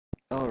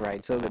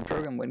Alright, so the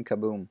program went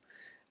kaboom.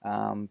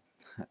 Um,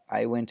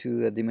 I went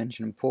to a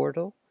dimension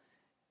portal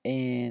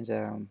and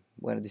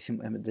went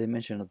a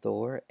dimensional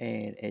door,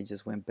 and it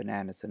just went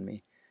bananas on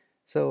me.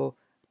 So,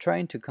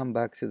 trying to come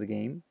back to the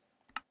game,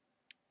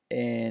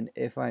 and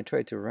if I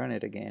try to run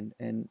it again,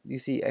 and you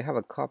see, I have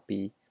a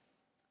copy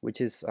which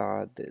is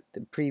the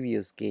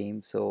previous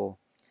game, so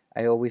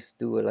I always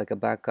do like a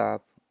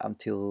backup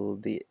until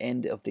the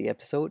end of the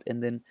episode,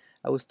 and then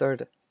I will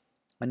start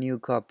a new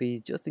copy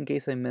just in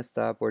case I messed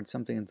up or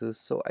something like this,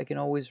 so I can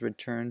always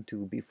return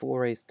to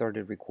before I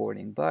started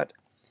recording. But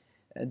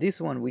this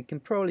one we can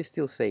probably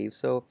still save.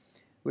 So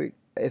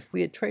if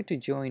we had tried to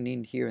join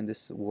in here in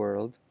this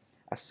world,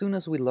 as soon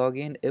as we log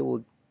in, it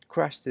will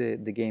crash the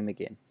game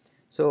again.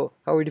 So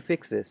how are we to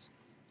fix this?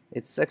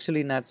 It's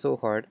actually not so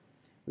hard.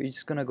 We're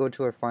just gonna go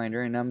to our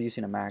Finder, and I'm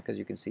using a Mac, as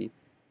you can see,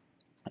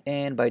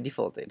 and by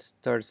default it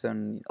starts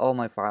on all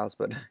my files,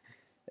 but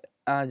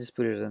I just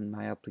put it on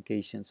my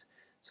applications.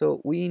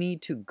 So we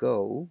need to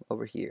go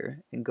over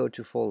here and go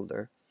to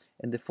folder,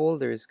 and the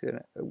folder is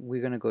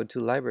we're gonna go to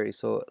library.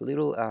 So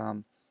little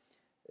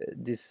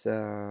this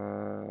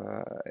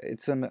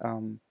it's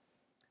on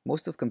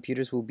most of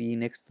computers will be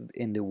next to,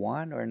 in the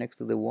one or next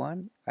to the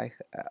one. I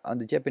on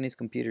the Japanese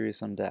computer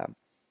is on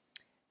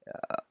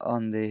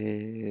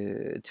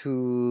the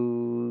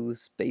two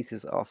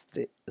spaces of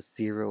the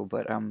zero,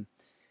 but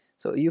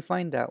so you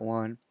find that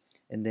one,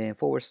 and then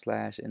forward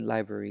slash and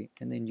library,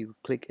 and then you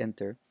click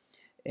enter,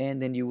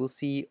 and then you will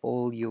see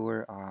all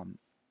your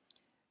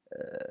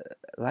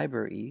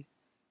library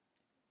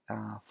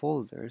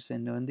folders.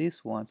 And on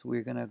these ones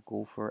we're gonna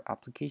go for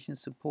application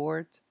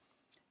support.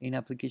 In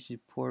application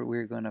support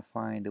we're gonna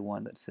find the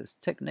one that says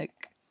Tekkit,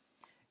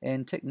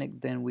 and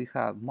Tekkit, then we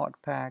have mod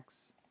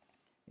packs.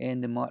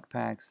 And the mod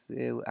packs,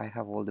 I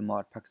have all the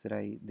mod packs that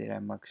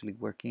I'm actually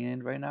working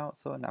in right now.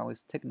 So now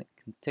it's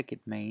Tekkit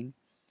main,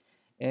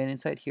 and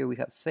inside here we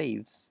have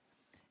saves,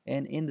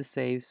 and in the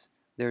saves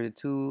there are the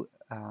two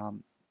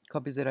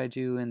copies that I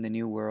do in the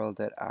new world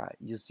that I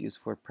just use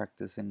for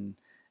practice, and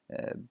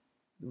uh,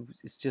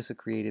 it's just a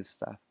creative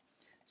stuff.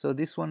 So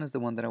this one is the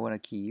one that I want to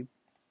keep,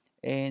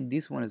 and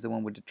this one is the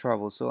one with the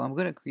trouble. So I'm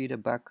gonna create a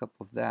backup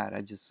of that.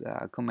 I just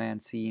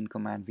Command C and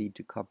Command V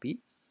to copy,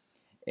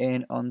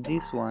 and on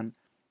this one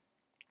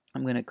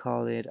I'm gonna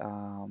call it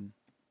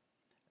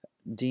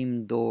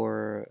dim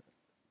door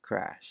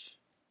crash.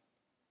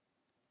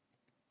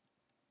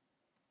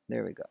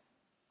 There we go.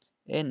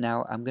 And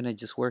now I'm gonna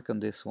just work on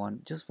this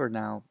one just for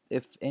now.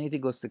 If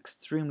anything goes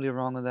extremely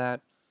wrong with that,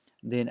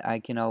 then I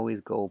can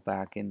always go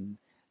back and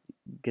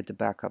get the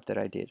backup that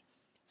I did.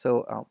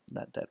 So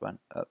not that one.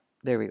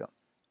 There we go.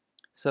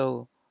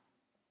 So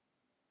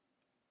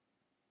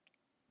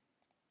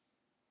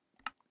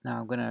now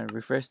I'm gonna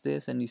refresh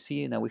this, and you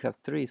see now we have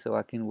three, so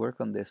I can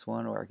work on this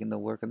one or I can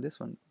work on this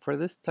one. For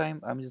this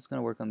time I'm just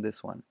gonna work on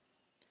this one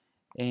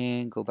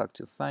and go back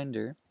to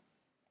Finder.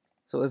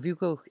 So if you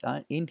go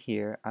in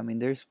here, I mean,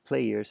 there's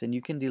players, and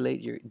you can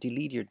delete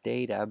your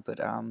data, but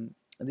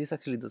this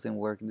actually doesn't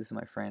work. This is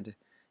my friend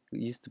who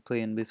used to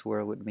play in this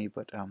world with me,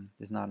 but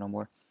is not no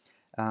more.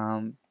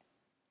 Um,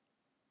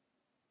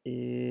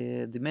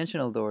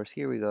 Dimensional doors.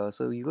 Here we go.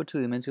 So you go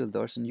to dimensional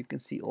doors, and you can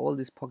see all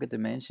these pocket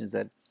dimensions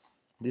that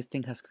this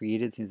thing has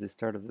created since the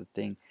start of the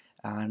thing.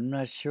 I'm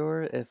not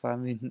sure if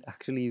I've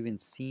actually even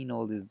seen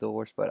all these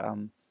doors, but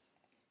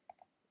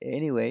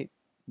anyway,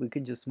 we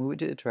can just move it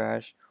to the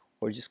trash,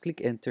 or just click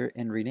enter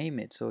and rename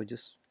it. So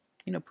just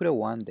put a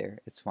 1 there,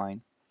 it's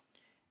fine.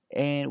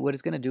 And what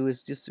it's gonna do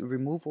is just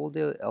remove all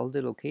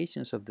the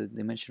locations of the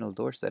dimensional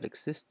doors that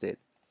existed.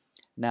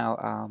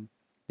 Now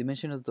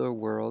dimensional door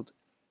world,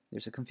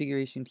 there's a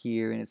configuration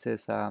here, and it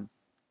says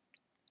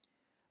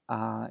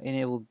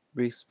enable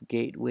brisk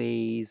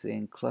gateways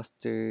and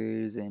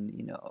clusters,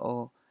 and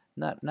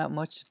not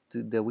much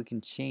that we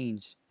can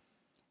change.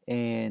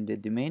 And the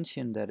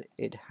dimension that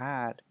it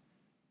had,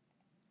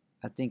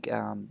 I think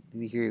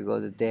here you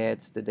go, the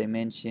depths, the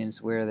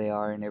dimensions, where they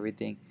are, and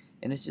everything.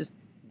 And it's just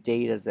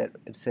data that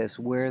it says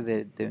where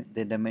the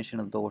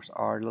dimensional doors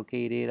are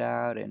located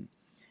out, and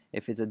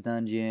if it's a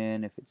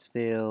dungeon, if it's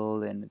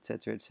filled, and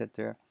etc.,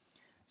 etc.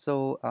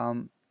 So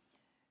I'm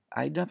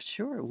not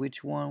sure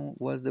which one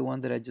was the one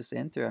that I just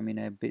entered. I mean,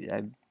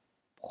 I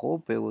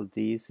hope it was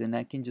this, and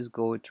I can just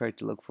go and try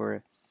to look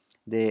for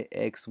the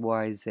X,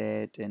 Y,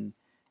 Z, and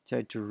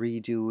try to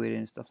redo it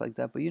and stuff like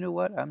that. But you know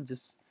what?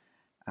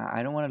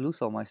 I don't want to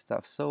lose all my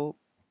stuff, so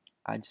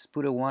I just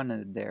put a 1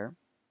 in there,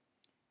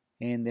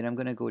 and then I'm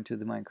gonna go to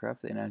the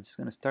Minecraft, and I'm just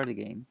gonna start the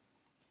game,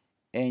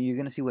 and you're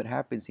gonna see what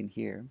happens in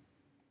here.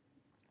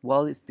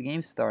 While the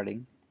game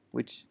starting,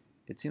 which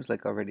it seems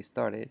like already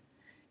started,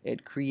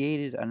 it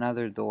created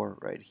another door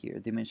right here,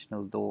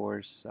 dimensional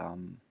doors.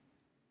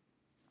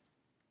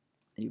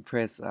 You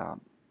press there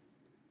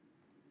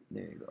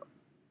you go.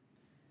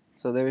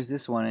 So there's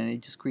this one, and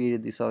it just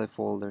created these other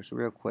folders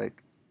real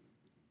quick,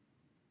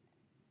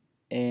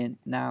 and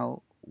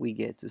now we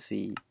get to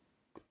see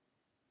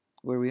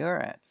where we are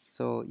at.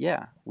 So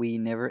yeah, we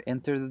never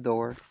enter the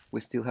door. We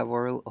still have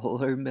all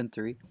our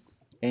inventory,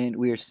 and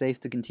we are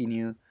safe to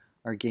continue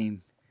our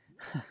game.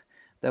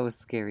 That was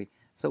scary.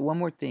 So one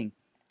more thing,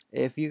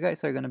 if you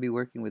guys are gonna be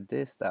working with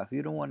this stuff,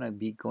 you don't want to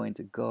be going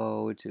to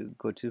go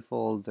to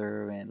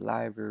folder and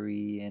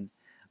library and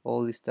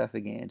all this stuff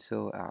again.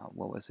 So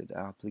what was it?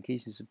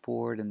 Application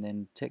support, and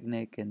then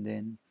Technic, and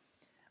then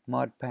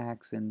mod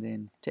packs, and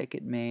then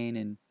Tekkit main,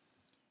 and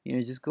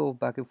just go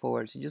back and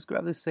forward. So just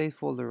grab the save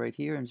folder right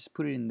here and just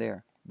put it in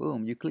there.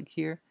 Boom, you click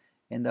here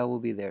and that will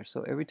be there.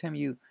 So every time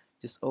you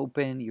just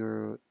open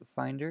your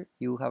Finder,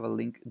 you have a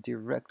link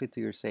directly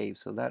to your save.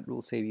 So that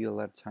will save you a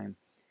lot of time.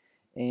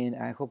 And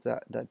I hope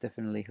that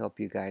definitely helped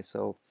you guys.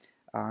 So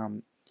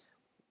um,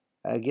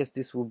 I guess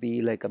this will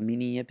be like a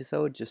mini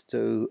episode just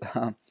to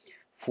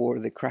for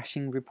the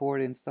crashing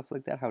report and stuff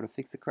like that, how to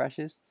fix the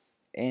crashes.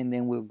 And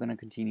then we're gonna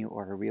continue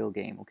our real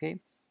game, okay?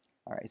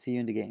 All right, see you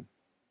in the game.